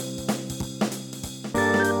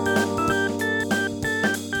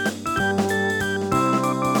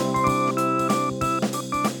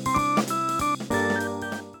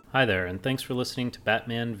Hi there, and thanks for listening to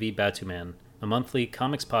Batman v Batuman, a monthly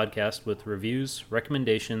comics podcast with reviews,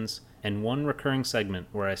 recommendations, and one recurring segment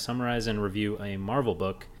where I summarize and review a Marvel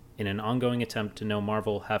book in an ongoing attempt to know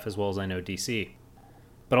Marvel half as well as I know DC.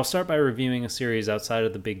 But I'll start by reviewing a series outside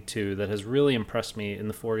of the big two that has really impressed me in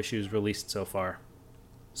the 4 issues released so far.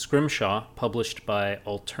 Scrimshaw, published by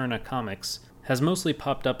Alterna Comics, has mostly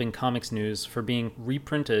popped up in comics news for being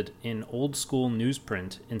reprinted in old-school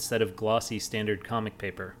newsprint instead of glossy standard comic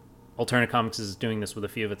paper. Alterna Comics is doing this with a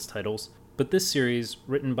few of its titles, but this series,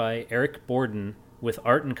 written by Eric Borden with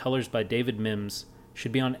art and colors by David Mims,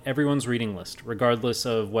 should be on everyone's reading list, regardless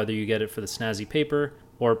of whether you get it for the snazzy paper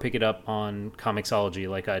or pick it up on Comixology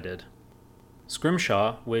like I did.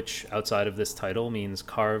 Scrimshaw, which outside of this title means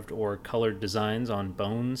carved or colored designs on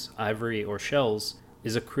bones, ivory, or shells,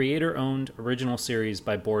 is a creator-owned original series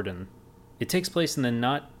by Borden. It takes place in the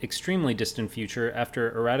not extremely distant future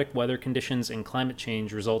after erratic weather conditions and climate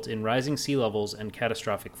change result in rising sea levels and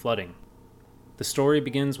catastrophic flooding. The story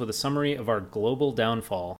begins with a summary of our global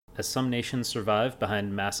downfall as some nations survive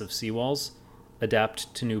behind massive seawalls,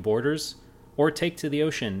 adapt to new borders, or take to the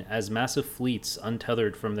ocean as massive fleets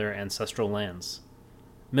untethered from their ancestral lands.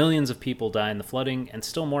 Millions of people die in the flooding, and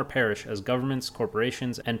still more perish as governments,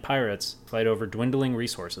 corporations, and pirates fight over dwindling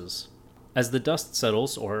resources. As the dust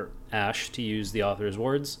settles, or ash to use the author's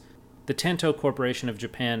words, the Tanto Corporation of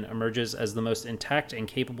Japan emerges as the most intact and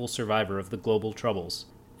capable survivor of the global troubles.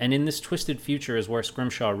 And in this twisted future is where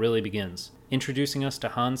Scrimshaw really begins, introducing us to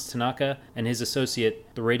Hans Tanaka and his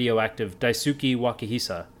associate, the radioactive Daisuke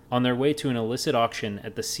Wakihisa, on their way to an illicit auction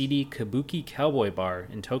at the seedy Kabuki Cowboy Bar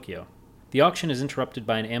in Tokyo. The auction is interrupted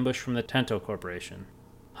by an ambush from the Tanto Corporation.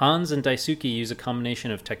 Hans and Daisuke use a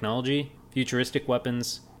combination of technology, futuristic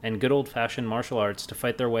weapons, and good old-fashioned martial arts to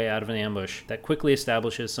fight their way out of an ambush that quickly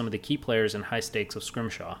establishes some of the key players and high stakes of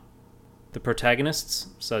Scrimshaw. The protagonists,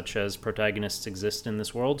 such as protagonists exist in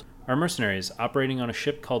this world, are mercenaries operating on a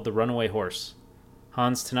ship called the Runaway Horse.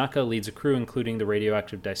 Hans Tanaka leads a crew including the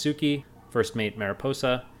radioactive Daisuke, first mate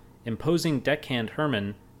Mariposa, imposing deckhand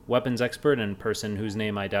Herman, weapons expert and person whose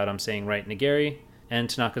name I doubt I'm saying right, Nagari, and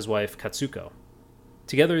Tanaka's wife Katsuko.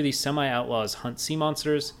 Together, these semi-outlaws hunt sea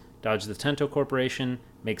monsters, dodge the Tanto Corporation,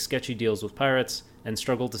 make sketchy deals with pirates, and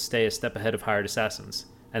struggle to stay a step ahead of hired assassins,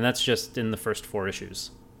 and that's just in the first 4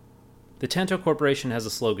 issues. The Tanto Corporation has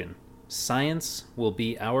a slogan, "Science will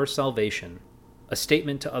be our salvation," a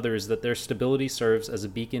statement to others that their stability serves as a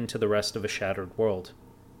beacon to the rest of a shattered world,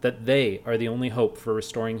 that they are the only hope for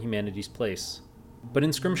restoring humanity's place. But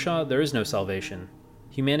in Scrimshaw, there is no salvation.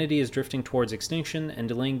 Humanity is drifting towards extinction, and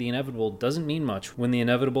delaying the inevitable doesn't mean much when the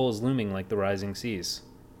inevitable is looming like the rising seas.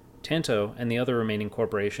 Tanto and the other remaining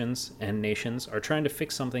corporations and nations are trying to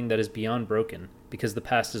fix something that is beyond broken, because the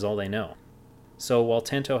past is all they know. So while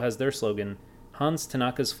Tanto has their slogan, Hans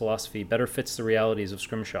Tanaka's philosophy better fits the realities of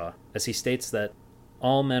Scrimshaw, as he states that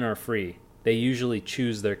all men are free, they usually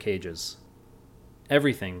choose their cages.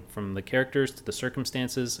 Everything, from the characters to the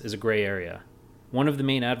circumstances, is a gray area. One of the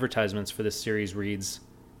main advertisements for this series reads,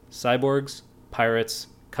 "Cyborgs, pirates,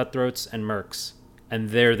 cutthroats, and mercs, and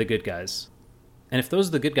they're the good guys." And if those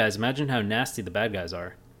are the good guys, imagine how nasty the bad guys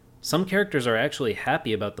are. Some characters are actually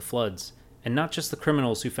happy about the floods, and not just the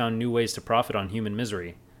criminals who found new ways to profit on human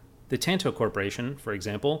misery. The Tanto Corporation, for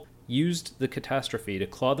example, used the catastrophe to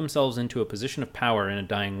claw themselves into a position of power in a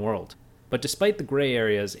dying world. But despite the gray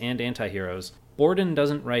areas and anti-heroes, Borden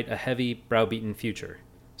doesn't write a heavy, browbeaten future.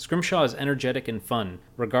 Scrimshaw is energetic and fun,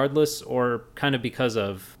 regardless or kind of because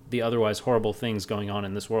of the otherwise horrible things going on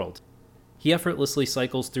in this world. He effortlessly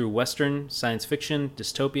cycles through Western, science fiction,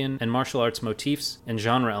 dystopian, and martial arts motifs and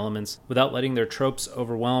genre elements without letting their tropes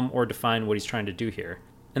overwhelm or define what he's trying to do here.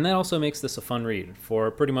 And that also makes this a fun read for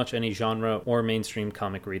pretty much any genre or mainstream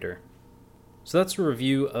comic reader. So that's a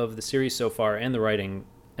review of the series so far and the writing,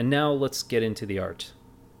 and now let's get into the art.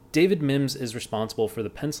 David Mims is responsible for the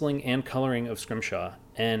penciling and coloring of Scrimshaw,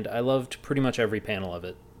 and I loved pretty much every panel of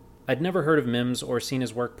it. I'd never heard of Mims or seen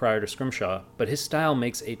his work prior to Scrimshaw, but his style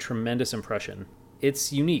makes a tremendous impression.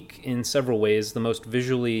 It's unique in several ways, the most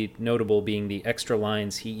visually notable being the extra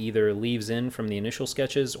lines he either leaves in from the initial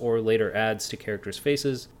sketches or later adds to characters'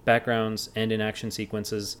 faces, backgrounds, and in action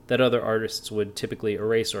sequences that other artists would typically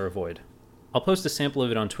erase or avoid. I'll post a sample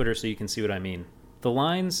of it on Twitter so you can see what I mean. The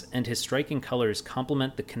lines and his striking colors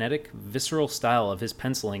complement the kinetic, visceral style of his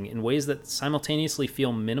penciling in ways that simultaneously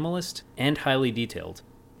feel minimalist and highly detailed.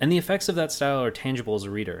 And the effects of that style are tangible as a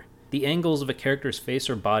reader. The angles of a character's face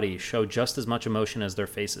or body show just as much emotion as their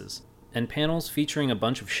faces. And panels featuring a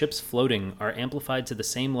bunch of ships floating are amplified to the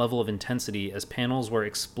same level of intensity as panels where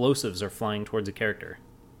explosives are flying towards a character.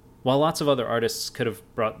 While lots of other artists could have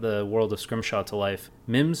brought the world of Scrimshaw to life,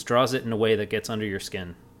 Mims draws it in a way that gets under your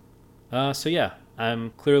skin. So yeah,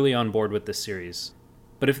 I'm clearly on board with this series.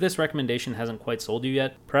 But if this recommendation hasn't quite sold you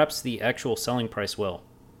yet, perhaps the actual selling price will.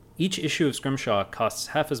 Each issue of Scrimshaw costs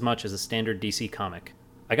half as much as a standard DC comic.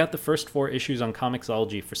 I got the first 4 issues on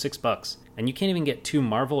Comixology for $6, and you can't even get 2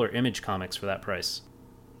 Marvel or Image comics for that price.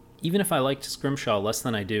 Even if I liked Scrimshaw less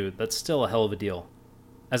than I do, that's still a hell of a deal.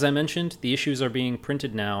 As I mentioned, the issues are being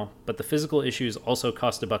printed now, but the physical issues also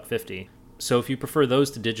cost $1.50, so if you prefer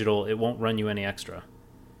those to digital, it won't run you any extra.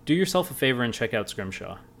 Do yourself a favor and check out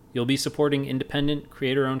Scrimshaw. You'll be supporting independent,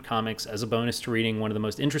 creator-owned comics as a bonus to reading one of the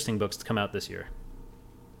most interesting books to come out this year.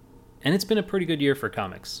 And it's been a pretty good year for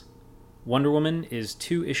comics. Wonder Woman is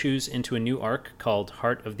 2 issues into a new arc called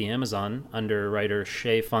Heart of the Amazon under writer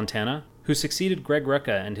Shea Fontana, who succeeded Greg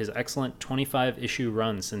Rucka and his excellent 25-issue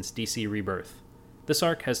run since DC Rebirth. This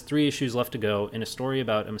arc has 3 issues left to go in a story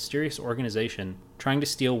about a mysterious organization trying to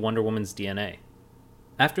steal Wonder Woman's DNA.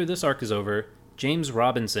 After this arc is over, James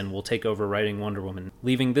Robinson will take over writing Wonder Woman,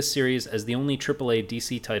 leaving this series as the only AAA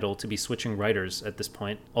DC title to be switching writers at this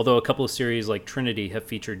point, although a couple of series like Trinity have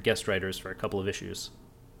featured guest writers for a couple of issues.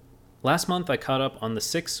 Last month I caught up on the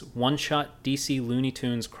 6 one-shot DC Looney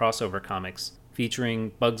Tunes crossover comics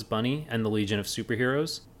featuring Bugs Bunny and the Legion of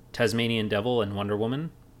Superheroes, Tasmanian Devil and Wonder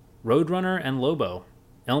Woman, Roadrunner and Lobo,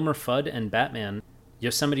 Elmer Fudd and Batman,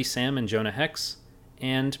 Yosemite Sam and Jonah Hex,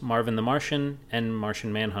 and Marvin the Martian and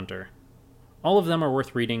Martian Manhunter. All of them are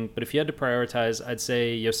worth reading, but if you had to prioritize, I'd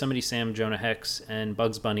say Yosemite Sam, Jonah Hex, and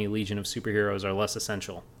Bugs Bunny, Legion of Superheroes are less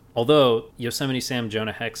essential. Although, Yosemite Sam,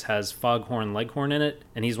 Jonah Hex has Foghorn Leghorn in it,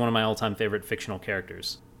 and he's one of my all-time favorite fictional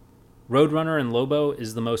characters. Roadrunner and Lobo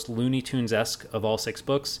is the most Looney Tunes-esque of all 6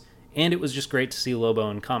 books, and it was just great to see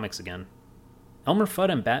Lobo in comics again. Elmer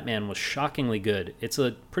Fudd and Batman was shockingly good. It's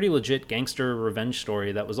a pretty legit gangster revenge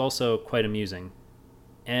story that was also quite amusing.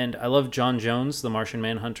 And I love John Jones, the Martian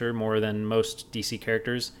Manhunter, more than most DC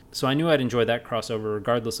characters, so I knew I'd enjoy that crossover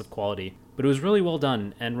regardless of quality. But it was really well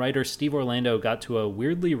done, and writer Steve Orlando got to a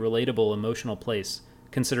weirdly relatable emotional place,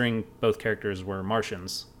 considering both characters were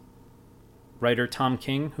Martians. Writer Tom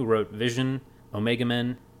King, who wrote Vision, Omega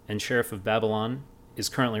Men, and Sheriff of Babylon, is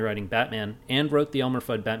currently writing Batman, and wrote the Elmer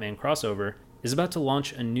Fudd Batman crossover, is about to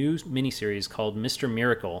launch a new miniseries called Mr.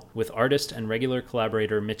 Miracle with artist and regular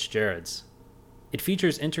collaborator Mitch Gerads. It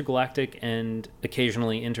features intergalactic and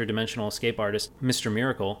occasionally interdimensional escape artist Mr.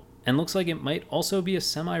 Miracle, and looks like it might also be a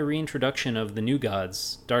semi-reintroduction of the New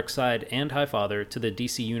Gods, Darkseid, and Highfather to the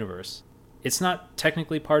DC universe. It's not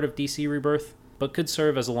technically part of DC Rebirth, but could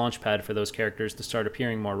serve as a launchpad for those characters to start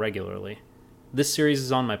appearing more regularly. This series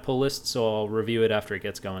is on my pull list, so I'll review it after it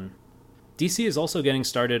gets going. DC is also getting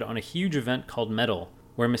started on a huge event called Metal,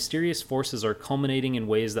 where mysterious forces are culminating in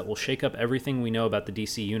ways that will shake up everything we know about the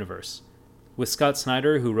DC universe. With Scott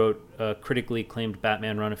Snyder, who wrote a critically acclaimed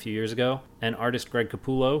Batman run a few years ago, and artist Greg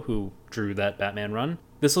Capullo, who drew that Batman run,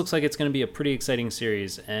 this looks like it's going to be a pretty exciting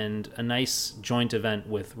series, and a nice joint event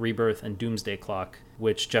with Rebirth and Doomsday Clock,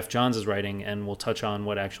 which Jeff Johns is writing, and will touch on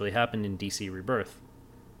what actually happened in DC Rebirth.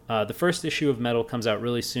 The first issue of Metal comes out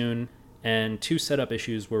really soon, and 2 setup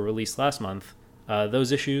issues were released last month.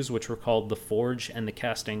 Those issues, which were called The Forge and The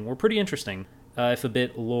Casting, were pretty interesting, if a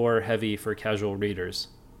bit lore-heavy for casual readers.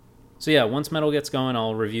 So yeah, once Metal gets going,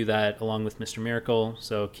 I'll review that along with Mr. Miracle,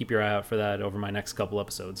 so keep your eye out for that over my next couple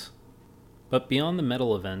episodes. But beyond the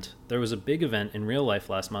Metal event, there was a big event in real life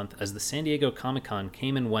last month as the San Diego Comic-Con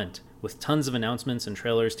came and went, with tons of announcements and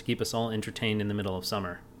trailers to keep us all entertained in the middle of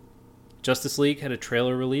summer. Justice League had a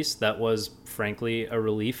trailer release that was, frankly, a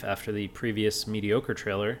relief after the previous mediocre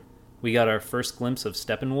trailer. We got our first glimpse of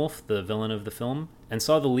Steppenwolf, the villain of the film, and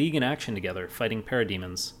saw the League in action together, fighting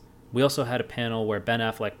parademons. We also had a panel where Ben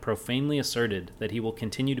Affleck profanely asserted that he will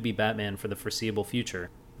continue to be Batman for the foreseeable future,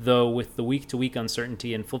 though with the week-to-week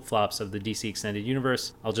uncertainty and flip-flops of the DC Extended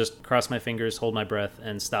Universe, I'll just cross my fingers, hold my breath,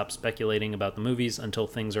 and stop speculating about the movies until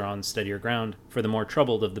things are on steadier ground for the more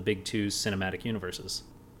troubled of the big two's cinematic universes.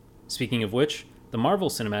 Speaking of which, the Marvel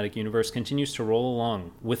Cinematic Universe continues to roll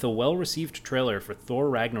along, with a well-received trailer for Thor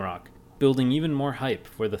Ragnarok, building even more hype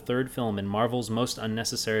for the 3rd film in Marvel's most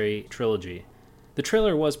unnecessary trilogy. The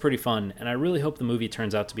trailer was pretty fun, and I really hope the movie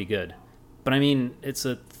turns out to be good. But I mean, it's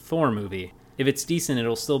a Thor movie. If it's decent,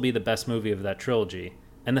 it'll still be the best movie of that trilogy.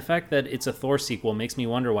 And the fact that it's a Thor sequel makes me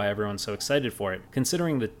wonder why everyone's so excited for it,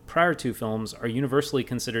 considering the prior 2 films are universally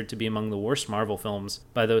considered to be among the worst Marvel films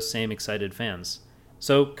by those same excited fans.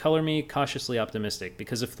 So color me cautiously optimistic,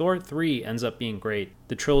 because if Thor 3 ends up being great,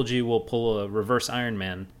 the trilogy will pull a reverse Iron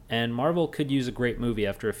Man, and Marvel could use a great movie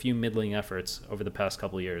after a few middling efforts over the past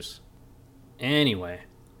couple years. Anyway,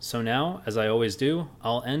 So now, as I always do,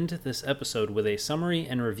 I'll end this episode with a summary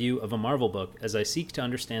and review of a Marvel book as I seek to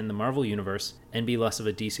understand the Marvel Universe and be less of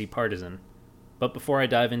a DC partisan. But before I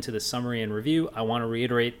dive into the summary and review, I want to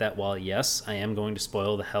reiterate that while yes, I am going to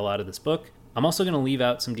spoil the hell out of this book, I'm also going to leave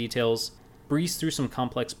out some details, breeze through some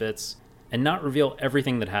complex bits, and not reveal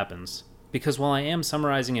everything that happens. Because while I am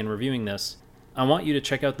summarizing and reviewing this, I want you to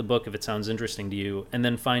check out the book if it sounds interesting to you, and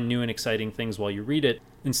then find new and exciting things while you read it,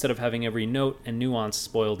 instead of having every note and nuance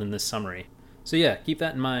spoiled in this summary. So yeah, keep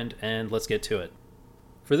that in mind, and let's get to it.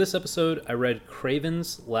 For this episode, I read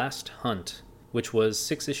Kraven's Last Hunt, which was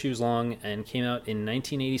 6 issues long and came out in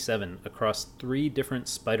 1987 across 3 different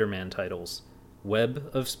Spider-Man titles: Web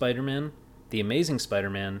of Spider-Man, The Amazing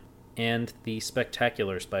Spider-Man, and The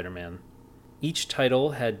Spectacular Spider-Man. Each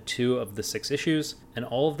title had 2 of the 6 issues, and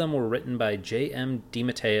all of them were written by J.M.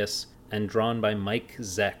 DeMatteis and drawn by Mike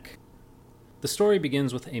Zeck. The story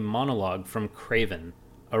begins with a monologue from Kraven,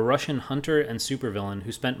 a Russian hunter and supervillain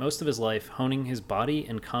who spent most of his life honing his body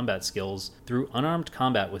and combat skills through unarmed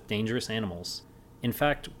combat with dangerous animals. In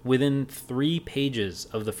fact, within 3 pages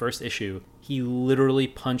of the first issue, he literally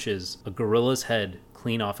punches a gorilla's head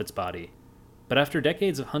clean off its body. But after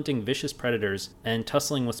decades of hunting vicious predators and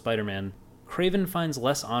tussling with Spider-Man, Kraven finds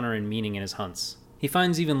less honor and meaning in his hunts. He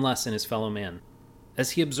finds even less in his fellow man.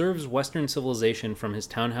 As he observes Western civilization from his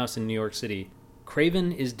townhouse in New York City,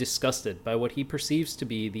 Kraven is disgusted by what he perceives to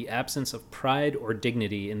be the absence of pride or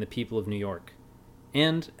dignity in the people of New York.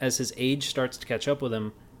 And, as his age starts to catch up with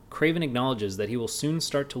him, Kraven acknowledges that he will soon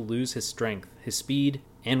start to lose his strength, his speed,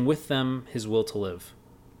 and with them, his will to live.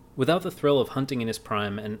 Without the thrill of hunting in his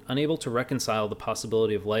prime and unable to reconcile the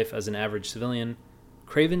possibility of life as an average civilian,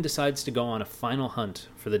 Kraven decides to go on a final hunt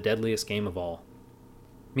for the deadliest game of all.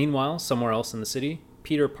 Meanwhile, somewhere else in the city,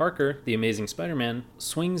 Peter Parker, the Amazing Spider-Man,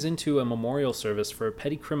 swings into a memorial service for a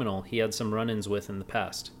petty criminal he had some run-ins with in the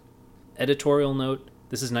past. Editorial note: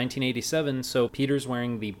 this is 1987, so Peter's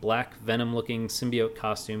wearing the black Venom-looking symbiote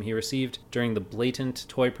costume he received during the blatant,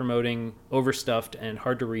 toy-promoting, overstuffed, and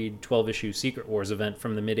hard-to-read 12-issue Secret Wars event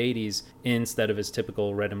from the mid-80s instead of his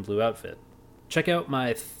typical red and blue outfit. Check out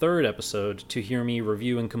my 3rd episode to hear me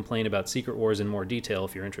review and complain about Secret Wars in more detail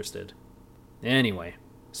if you're interested. Anyway,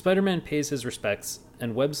 Spider-Man pays his respects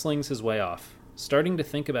and web-slings his way off, starting to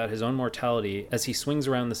think about his own mortality as he swings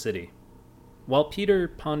around the city. While Peter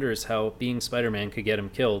ponders how being Spider-Man could get him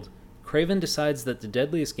killed, Kraven decides that the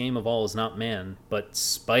deadliest game of all is not man, but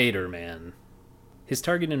Spider-Man. His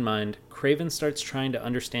target in mind, Kraven starts trying to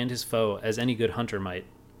understand his foe as any good hunter might.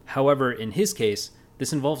 However, in his case,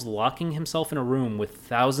 this involves locking himself in a room with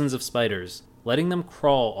thousands of spiders, letting them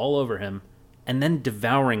crawl all over him, and then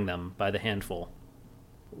devouring them by the handful.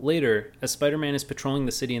 Later, as Spider-Man is patrolling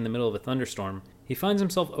the city in the middle of a thunderstorm, he finds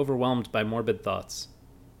himself overwhelmed by morbid thoughts.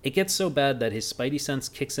 It gets so bad that his spidey sense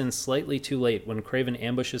kicks in slightly too late when Kraven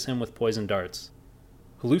ambushes him with poison darts.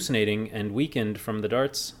 Hallucinating and weakened from the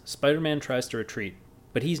darts, Spider-Man tries to retreat,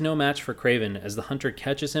 but he's no match for Kraven as the hunter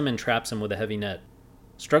catches him and traps him with a heavy net.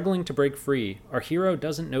 Struggling to break free, our hero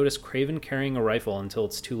doesn't notice Kraven carrying a rifle until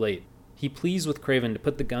it's too late. He pleads with Kraven to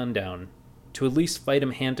put the gun down, to at least fight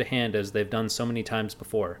him hand to hand as they've done so many times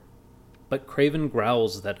before. But Kraven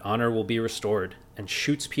growls that honor will be restored and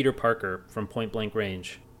shoots Peter Parker from point-blank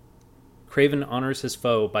range. Kraven honors his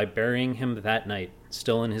foe by burying him that night,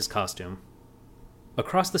 still in his costume.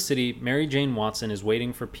 Across the city, Mary Jane Watson is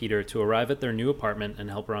waiting for Peter to arrive at their new apartment and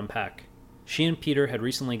help her unpack. She and Peter had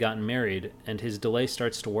recently gotten married, and his delay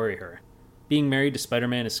starts to worry her. Being married to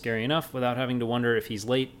Spider-Man is scary enough without having to wonder if he's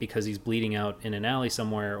late because he's bleeding out in an alley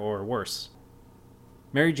somewhere or worse.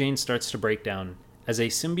 Mary Jane starts to break down as a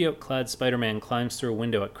symbiote-clad Spider-Man climbs through a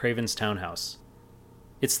window at Kraven's townhouse.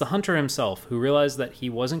 It's the hunter himself who realized that he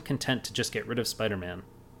wasn't content to just get rid of Spider-Man.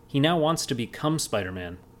 He now wants to become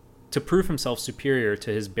Spider-Man, to prove himself superior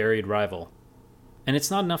to his buried rival. And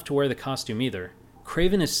it's not enough to wear the costume either.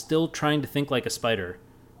 Kraven is still trying to think like a spider,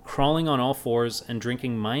 crawling on all fours and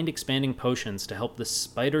drinking mind-expanding potions to help the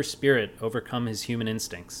spider spirit overcome his human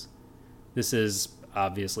instincts. This is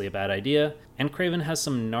obviously a bad idea, and Kraven has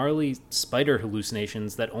some gnarly spider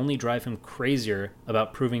hallucinations that only drive him crazier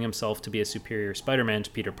about proving himself to be a superior Spider-Man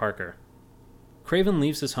to Peter Parker. Kraven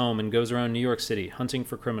leaves his home and goes around New York City hunting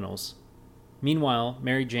for criminals. Meanwhile,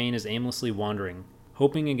 Mary Jane is aimlessly wandering,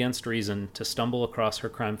 hoping against reason to stumble across her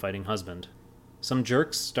crime-fighting husband. Some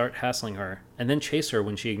jerks start hassling her, and then chase her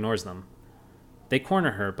when she ignores them. They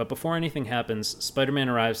corner her, but before anything happens, Spider-Man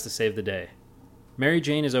arrives to save the day. Mary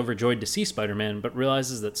Jane is overjoyed to see Spider-Man, but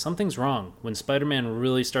realizes that something's wrong when Spider-Man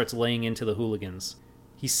really starts laying into the hooligans.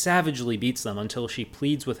 He savagely beats them until she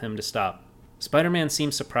pleads with him to stop. Spider-Man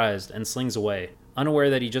seems surprised and slings away, unaware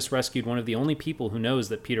that he just rescued one of the only people who knows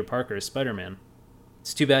that Peter Parker is Spider-Man.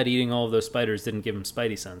 It's too bad eating all of those spiders didn't give him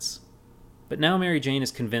Spidey sense. But now Mary Jane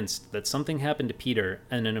is convinced that something happened to Peter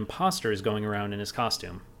and an imposter is going around in his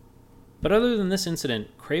costume. But other than this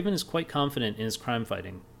incident, Kraven is quite confident in his crime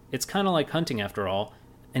fighting. It's kind of like hunting after all,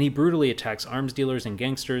 and he brutally attacks arms dealers and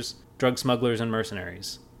gangsters, drug smugglers and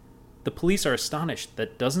mercenaries. The police are astonished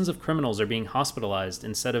that dozens of criminals are being hospitalized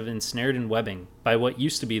instead of ensnared in webbing by what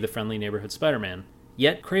used to be the friendly neighborhood Spider-Man.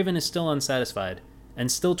 Yet Kraven is still unsatisfied,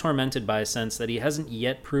 and still tormented by a sense that he hasn't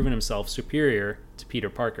yet proven himself superior to Peter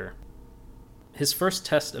Parker. His first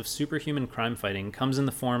test of superhuman crime fighting comes in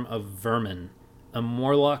the form of Vermin, a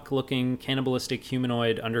Morlock-looking cannibalistic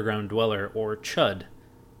humanoid underground dweller, or Chud.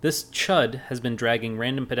 This Chud has been dragging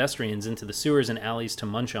random pedestrians into the sewers and alleys to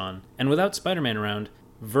munch on, and without Spider-Man around,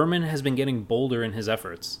 Vermin has been getting bolder in his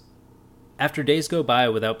efforts. After days go by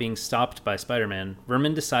without being stopped by Spider-Man,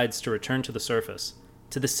 Vermin decides to return to the surface,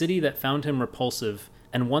 to the city that found him repulsive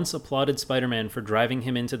and once applauded Spider-Man for driving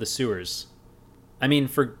him into the sewers. I mean,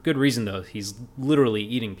 for good reason though, he's literally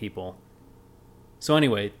eating people. So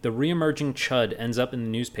anyway, the re-emerging Chud ends up in the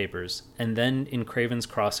newspapers, and then in Kraven's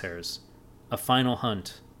crosshairs. A final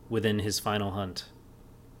hunt within his final hunt.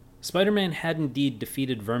 Spider-Man had indeed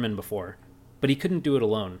defeated Vermin before, but he couldn't do it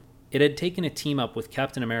alone. It had taken a team up with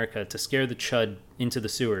Captain America to scare the Chud into the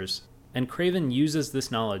sewers, and Kraven uses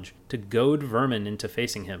this knowledge to goad Vermin into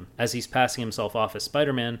facing him, as he's passing himself off as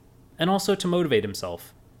Spider-Man, and also to motivate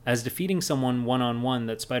himself, as defeating someone one-on-one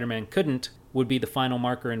that Spider-Man couldn't would be the final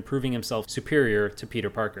marker in proving himself superior to Peter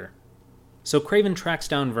Parker. So Kraven tracks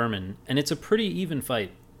down Vermin, and it's a pretty even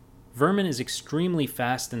fight. Vermin is extremely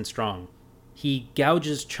fast and strong. He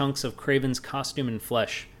gouges chunks of Kraven's costume and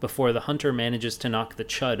flesh before the hunter manages to knock the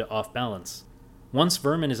Chud off balance. Once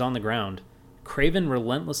Vermin is on the ground, Kraven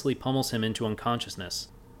relentlessly pummels him into unconsciousness.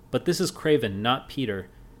 But this is Kraven, not Peter,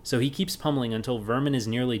 so he keeps pummeling until Vermin is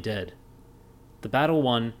nearly dead. The battle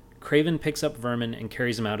won, Kraven picks up Vermin and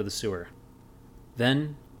carries him out of the sewer.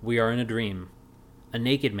 Then, we are in a dream. A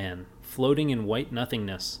naked man, floating in white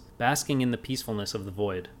nothingness, basking in the peacefulness of the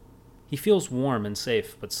void. He feels warm and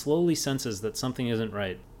safe, but slowly senses that something isn't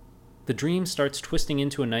right. The dream starts twisting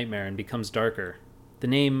into a nightmare and becomes darker. The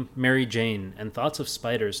name Mary Jane and thoughts of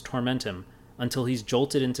spiders torment him until he's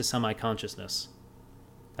jolted into semi-consciousness.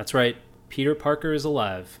 That's right, Peter Parker is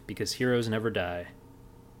alive because heroes never die.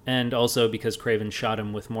 And also because Kraven shot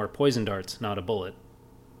him with more poison darts, not a bullet.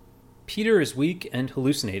 Peter is weak and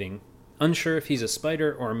hallucinating, unsure if he's a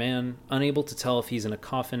spider or a man, unable to tell if he's in a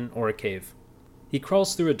coffin or a cave. He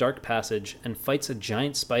crawls through a dark passage and fights a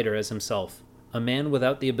giant spider as himself, a man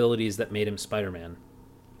without the abilities that made him Spider-Man.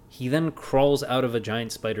 He then crawls out of a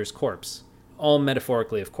giant spider's corpse. All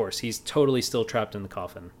metaphorically, of course, he's totally still trapped in the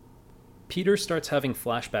coffin. Peter starts having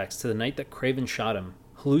flashbacks to the night that Kraven shot him,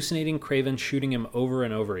 hallucinating Kraven shooting him over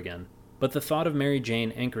and over again. But the thought of Mary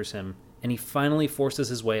Jane anchors him, and he finally forces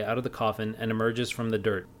his way out of the coffin and emerges from the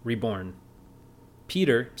dirt, reborn.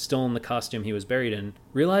 Peter, still in the costume he was buried in,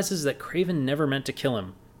 realizes that Kraven never meant to kill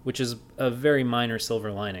him, which is a very minor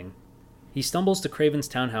silver lining. He stumbles to Kraven's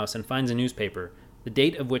townhouse and finds a newspaper, the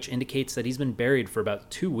date of which indicates that he's been buried for about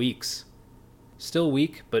 2 weeks. Still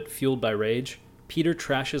weak, but fueled by rage, Peter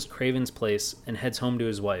trashes Kraven's place and heads home to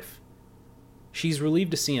his wife. She's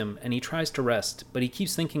relieved to see him, and he tries to rest, but he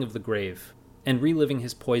keeps thinking of the grave, and reliving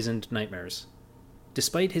his poisoned nightmares.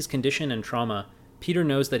 Despite his condition and trauma, Peter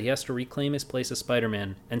knows that he has to reclaim his place as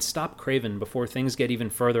Spider-Man and stop Kraven before things get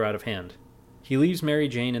even further out of hand. He leaves Mary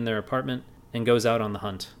Jane in their apartment and goes out on the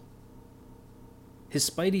hunt. His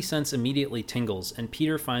Spidey sense immediately tingles, and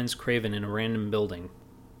Peter finds Kraven in a random building.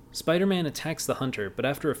 Spider-Man attacks the hunter, but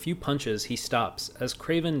after a few punches he stops, as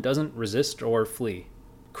Kraven doesn't resist or flee.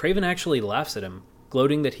 Kraven actually laughs at him,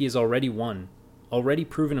 gloating that he has already won, already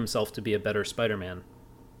proven himself to be a better Spider-Man.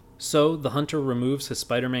 So, the hunter removes his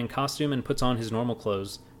Spider-Man costume and puts on his normal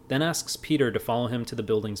clothes, then asks Peter to follow him to the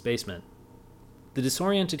building's basement. The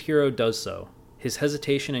disoriented hero does so, his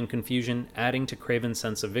hesitation and confusion adding to Kraven's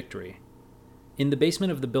sense of victory. In the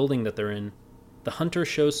basement of the building that they're in, the hunter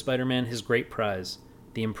shows Spider-Man his great prize,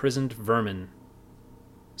 the imprisoned Vermin.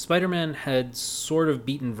 Spider-Man had sort of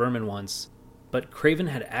beaten Vermin once, but Kraven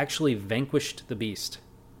had actually vanquished the beast.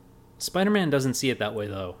 Spider-Man doesn't see it that way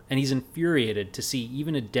though, and he's infuriated to see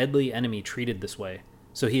even a deadly enemy treated this way,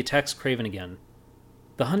 so he attacks Kraven again.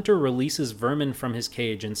 The hunter releases Vermin from his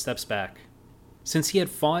cage and steps back. Since he had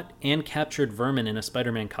fought and captured Vermin in a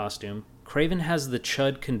Spider-Man costume, Kraven has the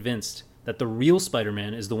Chud convinced that the real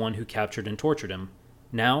Spider-Man is the one who captured and tortured him.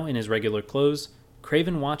 Now, in his regular clothes,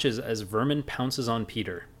 Kraven watches as Vermin pounces on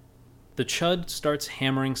Peter. The Chud starts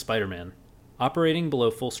hammering Spider-Man. Operating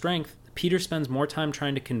below full strength, Peter spends more time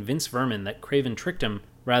trying to convince Vermin that Kraven tricked him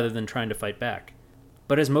rather than trying to fight back.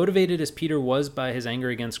 But as motivated as Peter was by his anger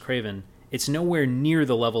against Kraven, it's nowhere near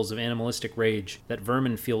the levels of animalistic rage that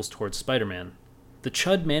Vermin feels towards Spider-Man. The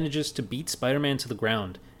Chud manages to beat Spider-Man to the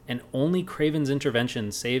ground, and only Kraven's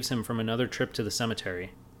intervention saves him from another trip to the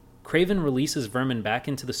cemetery. Kraven releases Vermin back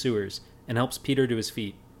into the sewers and helps Peter to his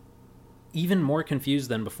feet. Even more confused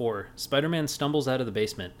than before, Spider-Man stumbles out of the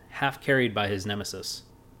basement, half carried by his nemesis.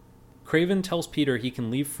 Kraven tells Peter he can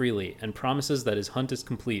leave freely and promises that his hunt is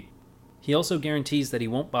complete. He also guarantees that he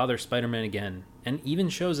won't bother Spider-Man again, and even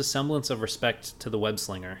shows a semblance of respect to the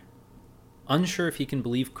web-slinger. Unsure if he can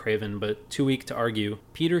believe Kraven, but too weak to argue,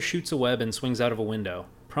 Peter shoots a web and swings out of a window,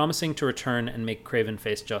 promising to return and make Kraven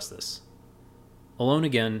face justice. Alone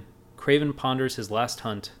again, Kraven ponders his last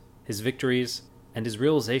hunt, his victories, and his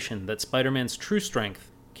realization that Spider-Man's true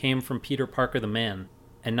strength came from Peter Parker the man,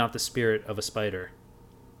 and not the spirit of a spider.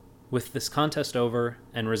 With this contest over,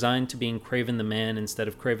 and resigned to being Kraven the man instead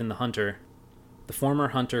of Kraven the hunter, the former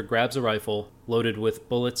hunter grabs a rifle, loaded with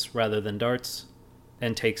bullets rather than darts,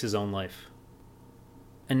 and takes his own life.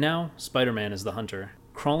 And now, Spider-Man is the hunter,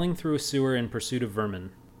 crawling through a sewer in pursuit of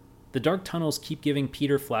Vermin. The dark tunnels keep giving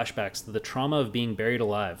Peter flashbacks to the trauma of being buried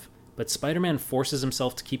alive, but Spider-Man forces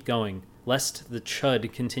himself to keep going, lest the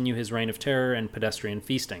Chud continue his reign of terror and pedestrian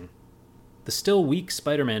feasting. The still weak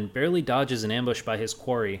Spider-Man barely dodges an ambush by his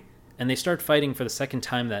quarry, and they start fighting for the second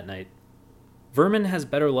time that night. Vermin has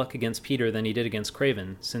better luck against Peter than he did against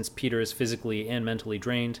Kraven, since Peter is physically and mentally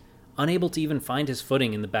drained, unable to even find his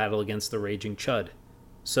footing in the battle against the raging Chud.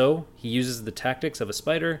 So, he uses the tactics of a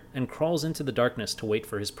spider and crawls into the darkness to wait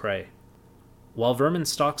for his prey. While Vermin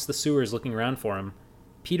stalks the sewers looking around for him,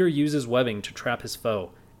 Peter uses webbing to trap his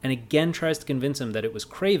foe, and again tries to convince him that it was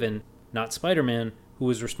Kraven, not Spider-Man, who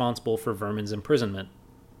was responsible for Vermin's imprisonment.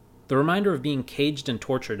 The reminder of being caged and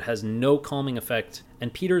tortured has no calming effect,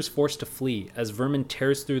 and Peter is forced to flee as Vermin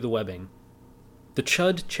tears through the webbing. The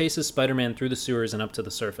Chud chases Spider-Man through the sewers and up to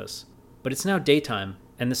the surface. But it's now daytime,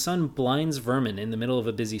 and the sun blinds Vermin in the middle of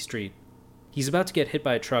a busy street. He's about to get hit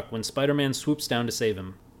by a truck when Spider-Man swoops down to save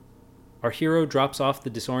him. Our hero drops off the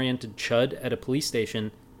disoriented Chud at a police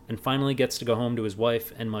station and finally gets to go home to his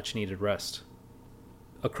wife and much-needed rest.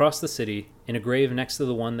 Across the city, in a grave next to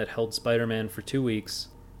the one that held Spider-Man for 2 weeks,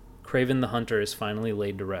 Kraven the Hunter is finally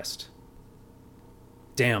laid to rest.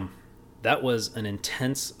 Damn, that was an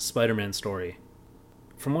intense Spider-Man story.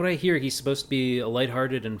 From what I hear, he's supposed to be a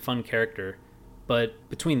lighthearted and fun character, but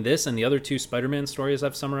between this and the other 2 Spider-Man stories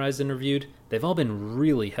I've summarized and reviewed, they've all been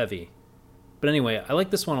really heavy. But anyway, I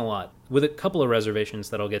like this one a lot, with a couple of reservations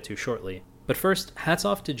that I'll get to shortly. But first, hats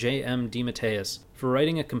off to J.M. DeMatteis for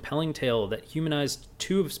writing a compelling tale that humanized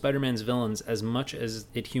 2 of Spider-Man's villains as much as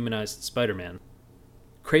it humanized Spider-Man.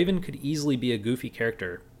 Kraven could easily be a goofy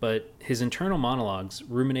character, but his internal monologues,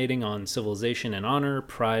 ruminating on civilization and honor,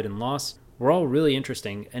 pride and loss, were all really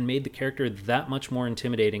interesting and made the character that much more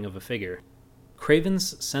intimidating of a figure.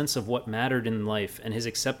 Kraven's sense of what mattered in life and his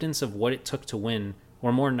acceptance of what it took to win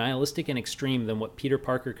were more nihilistic and extreme than what Peter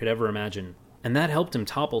Parker could ever imagine, and that helped him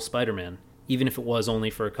topple Spider-Man, even if it was only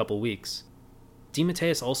for a couple weeks.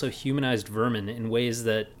 DeMatteis also humanized Vermin in ways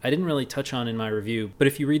that I didn't really touch on in my review, but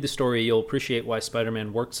if you read the story, you'll appreciate why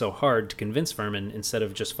Spider-Man worked so hard to convince Vermin instead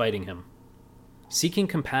of just fighting him. Seeking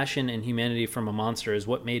compassion and humanity from a monster is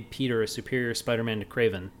what made Peter a superior Spider-Man to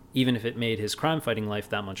Kraven, even if it made his crime-fighting life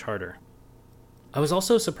that much harder. I was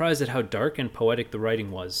also surprised at how dark and poetic the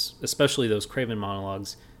writing was, especially those Kraven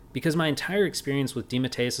monologues, because my entire experience with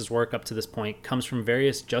DeMatteis' work up to this point comes from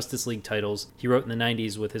various Justice League titles he wrote in the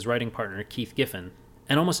 90s with his writing partner Keith Giffen,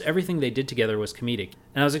 and almost everything they did together was comedic,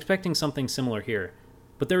 and I was expecting something similar here.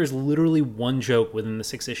 But there is literally one joke within the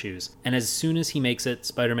 6 issues, and as soon as he makes it,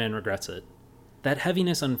 Spider-Man regrets it. That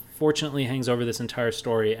heaviness unfortunately hangs over this entire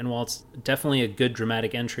story, and while it's definitely a good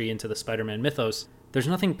dramatic entry into the Spider-Man mythos, there's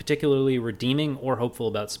nothing particularly redeeming or hopeful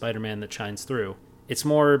about Spider-Man that shines through. It's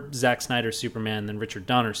more Zack Snyder's Superman than Richard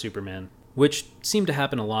Donner's Superman, which seemed to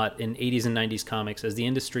happen a lot in 80s and 90s comics as the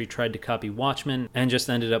industry tried to copy Watchmen and just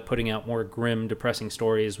ended up putting out more grim, depressing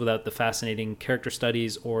stories without the fascinating character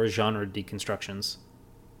studies or genre deconstructions.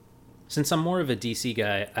 Since I'm more of a DC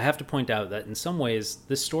guy, I have to point out that in some ways,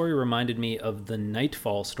 this story reminded me of the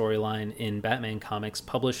Nightfall storyline in Batman comics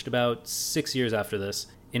published about 6 years after this,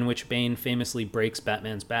 in which Bane famously breaks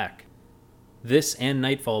Batman's back. This and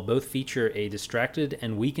Nightfall both feature a distracted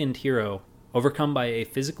and weakened hero overcome by a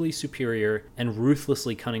physically superior and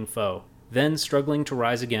ruthlessly cunning foe, then struggling to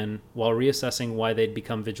rise again while reassessing why they'd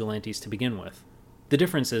become vigilantes to begin with. The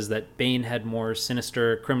difference is that Bane had more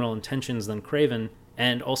sinister criminal intentions than Kraven,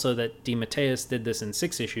 and also that DeMatteis did this in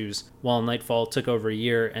 6 issues, while Nightfall took over a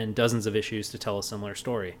year and dozens of issues to tell a similar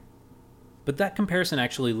story. But that comparison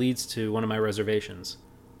actually leads to one of my reservations.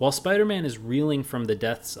 While Spider-Man is reeling from the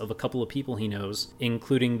deaths of a couple of people he knows,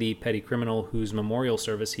 including the petty criminal whose memorial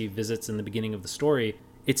service he visits in the beginning of the story,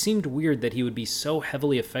 it seemed weird that he would be so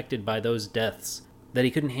heavily affected by those deaths that he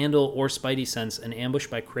couldn't handle or Spidey sense an ambush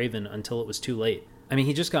by Kraven until it was too late. I mean,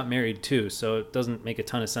 he just got married too, so it doesn't make a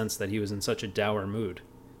ton of sense that he was in such a dour mood.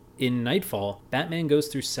 In Nightfall, Batman goes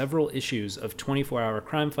through several issues of 24-hour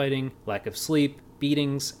crime fighting, lack of sleep,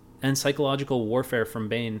 beatings, and psychological warfare from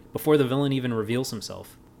Bane before the villain even reveals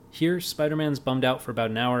himself. Here, Spider-Man's bummed out for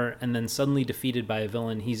about an hour and then suddenly defeated by a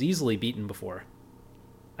villain he's easily beaten before.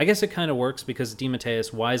 I guess it kind of works because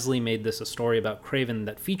DeMatteis wisely made this a story about Kraven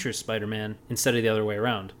that features Spider-Man instead of the other way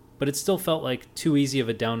around, but it still felt like too easy of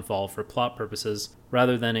a downfall for plot purposes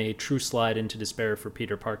rather than a true slide into despair for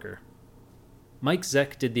Peter Parker. Mike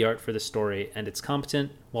Zeck did the art for this story, and it's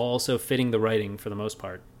competent while also fitting the writing for the most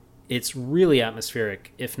part. It's really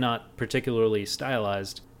atmospheric, if not particularly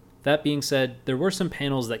stylized. That being said, there were some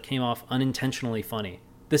panels that came off unintentionally funny.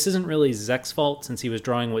 This isn't really Zeck's fault since he was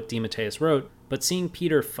drawing what DeMatteis wrote, but seeing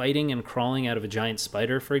Peter fighting and crawling out of a giant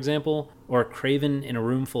spider, for example, or Kraven in a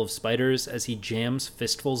room full of spiders as he jams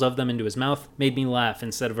fistfuls of them into his mouth, made me laugh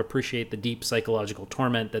instead of appreciate the deep psychological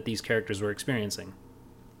torment that these characters were experiencing.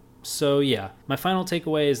 So yeah, my final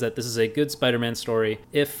takeaway is that this is a good Spider-Man story,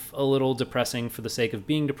 if a little depressing for the sake of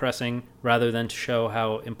being depressing, rather than to show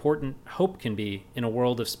how important hope can be in a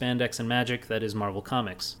world of spandex and magic that is Marvel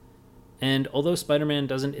Comics. And although Spider-Man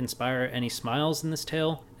doesn't inspire any smiles in this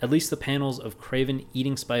tale, at least the panels of Kraven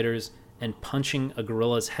eating spiders and punching a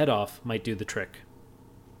gorilla's head off might do the trick.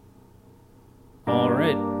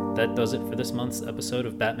 Alright, that does it for this month's episode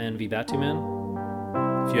of Batman v Batuman.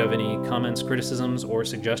 If you have any comments, criticisms, or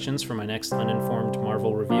suggestions for my next uninformed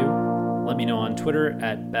Marvel review, let me know on Twitter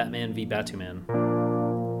at BatmanVBatuman.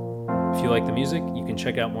 If you like the music, you can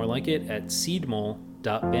check out more like it at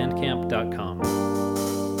seedmole.bandcamp.com.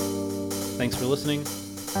 Thanks for listening.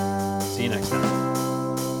 See you next time.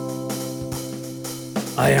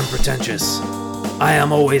 I am pretentious. I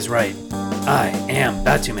am always right. I am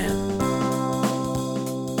Batuman.